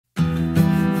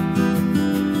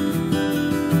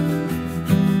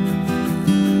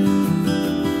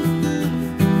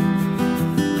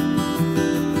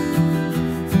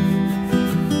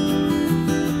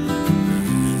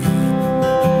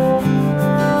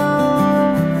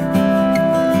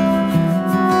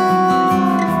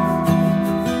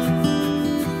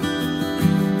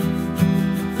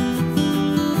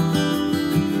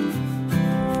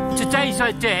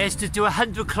idea is to do a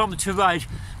 100-kilometre ride,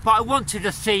 but I wanted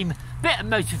a theme, bit of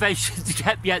motivation to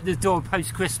get me out the door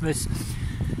post-Christmas.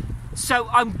 So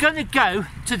I'm going to go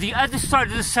to the other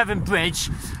side of the Severn Bridge,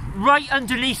 right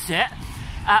underneath it,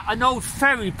 an old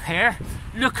ferry pier,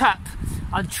 look up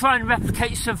and try and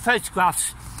replicate some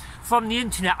photographs from the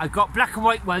internet. I got black and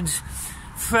white ones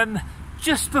from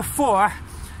just before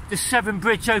the Severn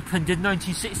Bridge opened in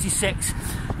 1966,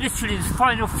 literally the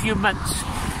final few months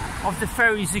of the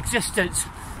ferry's existence.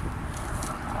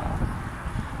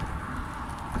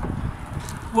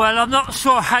 Well, I'm not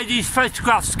sure how these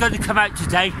photographs are going to come out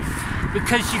today,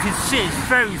 because you can see it's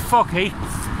very foggy.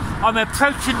 I'm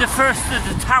approaching the first of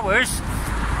the towers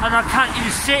and I can't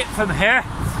even see it from here.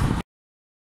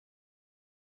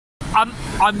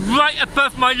 I'm right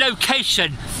above my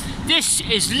location. This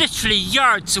is literally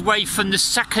yards away from the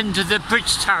second of the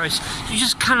bridge towers. You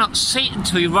just cannot see it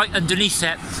until you're right underneath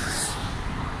it.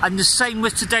 And the same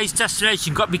with today's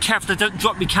destination. Got to be careful I don't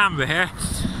drop my camera here.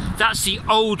 That's the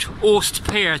old Aust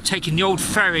pier, taking the old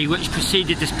ferry which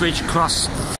preceded this bridge across.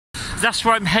 That's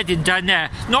where I'm heading, down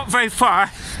there. Not very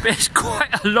far, but it's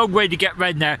quite a long way to get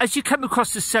round there. As you come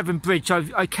across the Severn Bridge,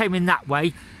 I came in that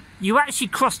way. You actually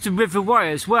crossed the River Wye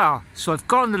as well. So I've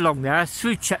gone along there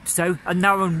through Chepstow, and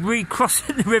now I'm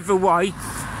recrossing the River Wye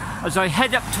as I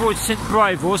head up towards St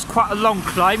Briavos. Quite a long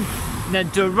climb, and then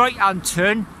do a right hand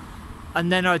turn,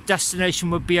 and then our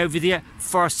destination will be over the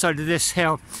far side of this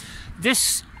hill.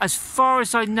 This, as far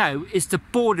as I know, is the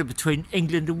border between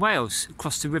England and Wales,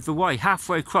 across the River Wye,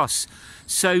 halfway across.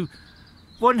 So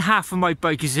one half of my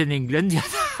bike is in England, the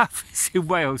other half is in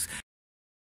Wales.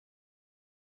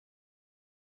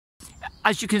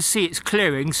 As you can see, it's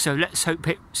clearing, so let's hope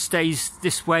it stays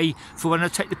this way for when I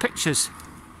take the pictures.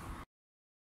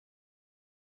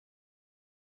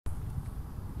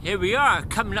 Here we are,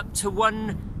 coming up to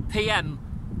 1 PM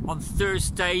on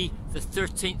Thursday the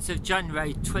 13th of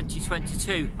January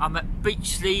 2022. I'm at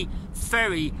Beachley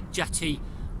ferry jetty,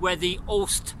 where the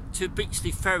Aust to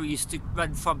Beachley ferry used to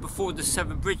run from before the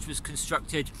Severn Bridge was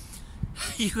constructed.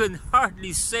 You can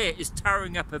hardly see it, it's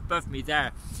towering up above me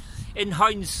there. In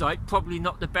hindsight, probably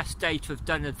not the best day to have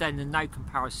done a then and now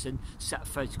comparison set of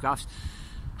photographs.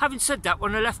 Having said that,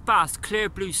 when I left Bath, clear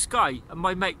blue sky, and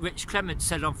my mate Rich Clement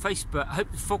said on Facebook, I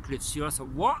hope the fog lifts you. I thought,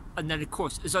 what? And then of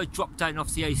course, as I dropped down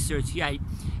off the A38,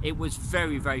 it was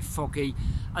very, very foggy.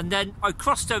 And then I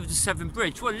crossed over the Severn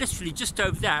Bridge, well, literally just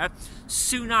over there.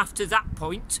 Soon after that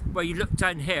point, where you look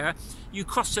down here, you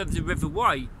cross over the River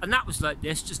Wye, and that was like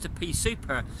this, just a pea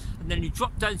super. And then you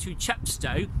drop down through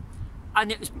Chepstow, and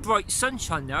it was bright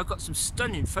sunshine there. I got some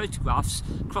stunning photographs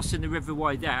crossing the River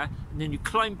Wye there, and then you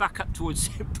climb back up towards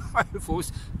St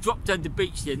Briavos, drop down the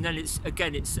beach there, and then it's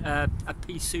again a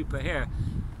pea super here.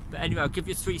 But anyway, I'll give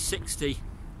you 360.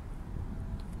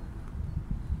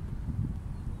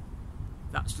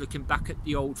 That's looking back at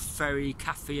the old ferry,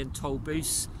 cafe and toll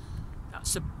booths.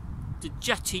 That's the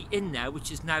jetty in there,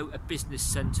 which is now a business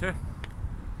centre.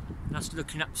 That's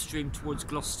looking upstream towards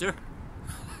Gloucester.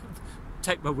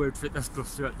 Take my word for it, that's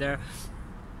Gloucester up there.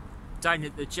 Down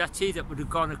at the jetty that would have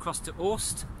gone across to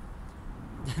Aust.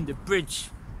 Then the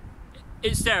bridge,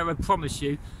 it's there, I promise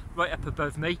you, right up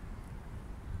above me.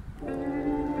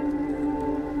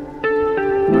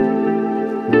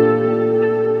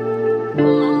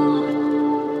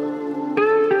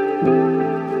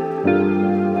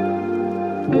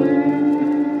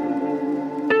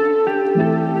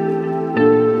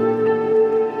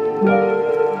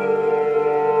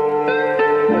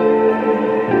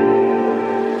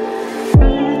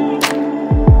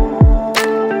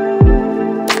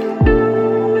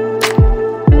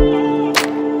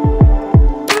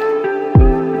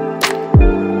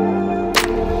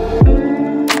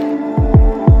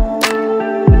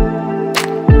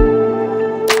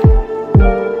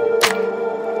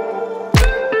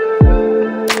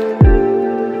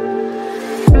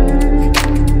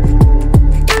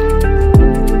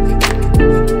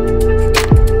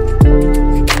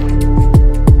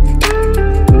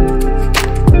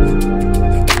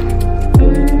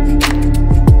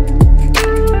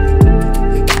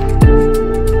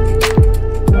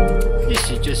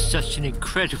 Such an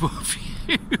incredible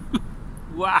view.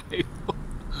 Wow.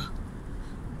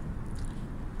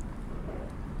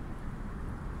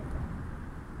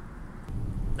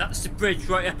 That's the bridge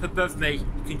right up above me.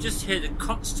 You can just hear the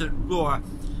constant roar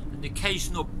and the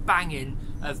occasional banging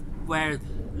of where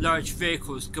large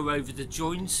vehicles go over the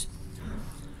joins.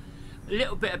 A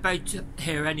little bit about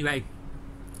here anyway.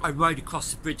 I ride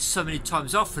across the bridge so many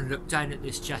times. I often look down at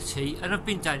this jetty, and I've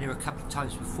been down here a couple of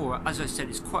times before. As I said,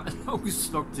 it's quite a long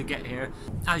slog to get here.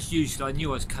 As usual, I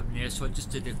knew I was coming here, so I just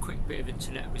did a quick bit of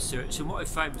internet research, and what I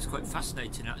found was quite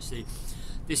fascinating actually.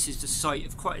 This is the site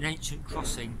of quite an ancient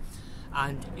crossing,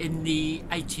 and in the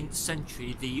 18th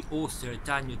century the author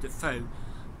Daniel Defoe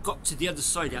got to the other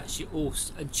side actually,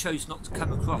 Aust, and chose not to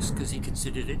come across because he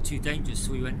considered it too dangerous,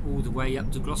 so he went all the way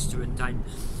up to Gloucester and down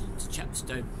to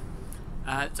Chepstow.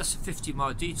 That's a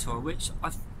 50-mile detour, which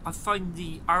I find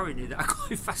the irony that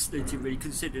quite fascinating, really,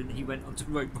 considering he went on to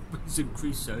write Robinson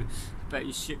Crusoe about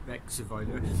his shipwreck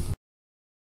survivor.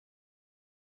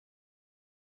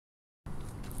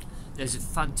 There's a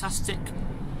fantastic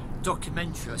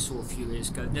documentary I saw a few years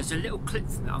ago, and there's a little clip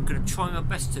from it. I'm going to try my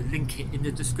best to link it in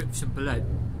the description below.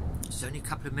 It's only a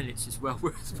couple of minutes, as well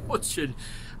worth watching,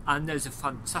 and there's a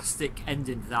fantastic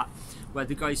ending to that where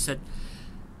the guy said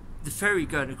the ferry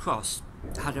going across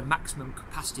had a maximum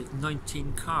capacity of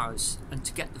 19 cars, and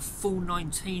to get the full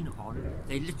 19 on,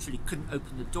 they literally couldn't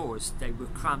open the doors. They were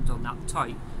crammed on that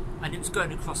tight, and it was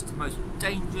going across the most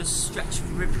dangerous stretch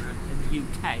of river in the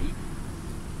UK,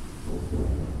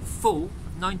 full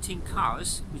of 19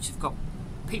 cars, which have got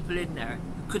people in there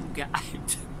who couldn't get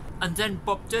out. And then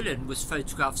Bob Dylan was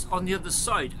photographed on the other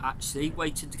side, actually,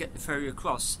 waiting to get the ferry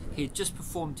across. He had just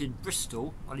performed in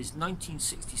Bristol on his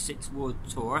 1966 World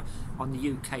Tour on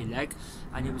the UK leg,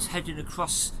 and he was heading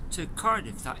across to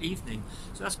Cardiff that evening.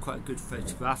 So that's quite a good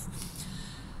photograph.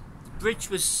 The bridge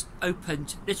was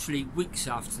opened literally weeks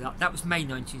after that. That was May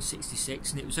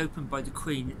 1966, and it was opened by the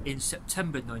Queen in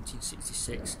September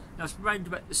 1966. That's round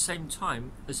about the same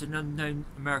time as an unknown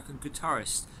American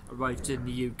guitarist arrived in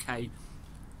the UK.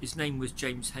 His name was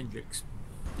James Hendricks.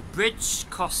 The bridge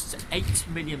cost £8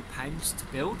 million to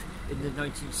build in the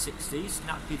 1960s, and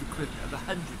that would be the equivalent of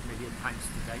 £100 million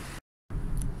today.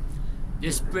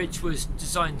 This bridge was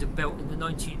designed and built in the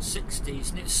 1960s,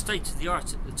 and it was state of the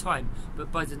art at the time,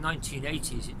 but by the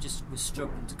 1980s it just was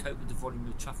struggling to cope with the volume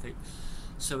of traffic.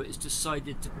 So it was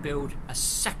decided to build a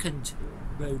second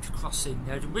road crossing.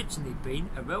 There had originally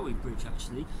been a railway bridge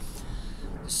actually.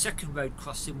 The second road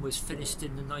crossing was finished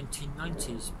in the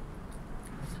 1990s,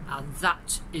 and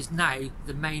that is now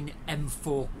the main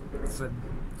M4 from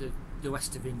the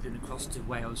west of England across to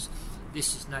Wales.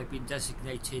 This has now been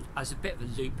designated as a bit of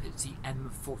a loop. It's the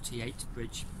M48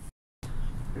 bridge.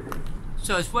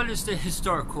 So as well as the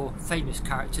historical famous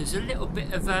characters, a little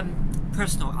bit of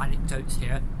personal anecdotes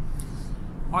here.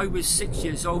 I was 6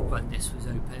 years old when this was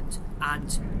opened,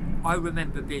 and I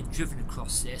remember being driven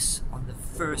across this on the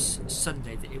first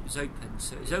Sunday that it was opened.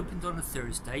 So it was opened on a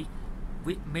Thursday.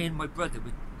 Me and my brother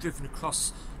were driven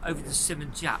across over the Severn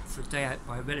Bridge for a day out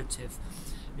by a relative.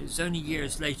 It was only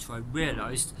years later I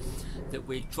realised that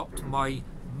we'd dropped my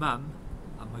mum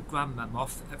and my grandmum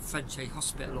off at Frenchay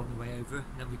Hospital on the way over,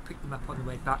 and then we picked them up on the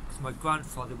way back because my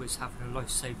grandfather was having a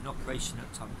life-saving operation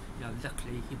at the time. You know,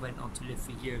 luckily he went on to live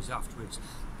for years afterwards,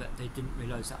 but they didn't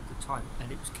realise that at the time,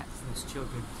 and it was kept from us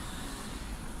children.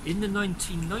 In the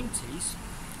 1990s,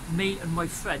 me and my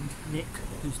friend Nick,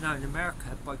 who's now in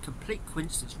America, by complete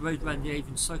coincidence rode around the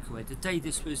Avon Cycleway the day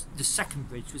this was, the second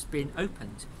bridge was being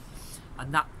opened,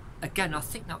 and that again, I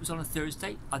think that was on a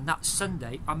Thursday, and that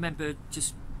Sunday I remember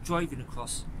just driving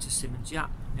across to Severn Bridge. You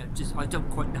know, I don't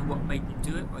quite know what made me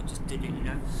do it, I just did it, you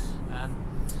know.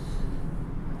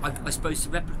 I suppose to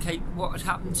replicate what had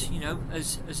happened, you know,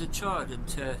 as a child, and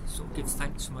to sort of give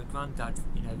thanks to my granddad,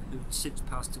 you know, who since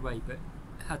passed away, but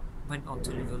went on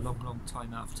to live a long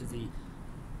time after the.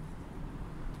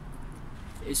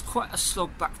 It's quite a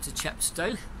slog back to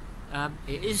Chepstow.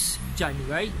 It is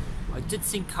January. I did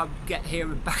think I'd get here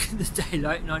and back in the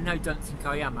daylight, and I now don't think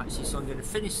I am actually, so I'm going to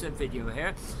finish the video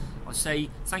here. I'll say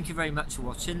thank you very much for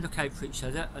watching, look out for each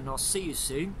other, and I'll see you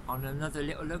soon on another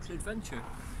little local adventure.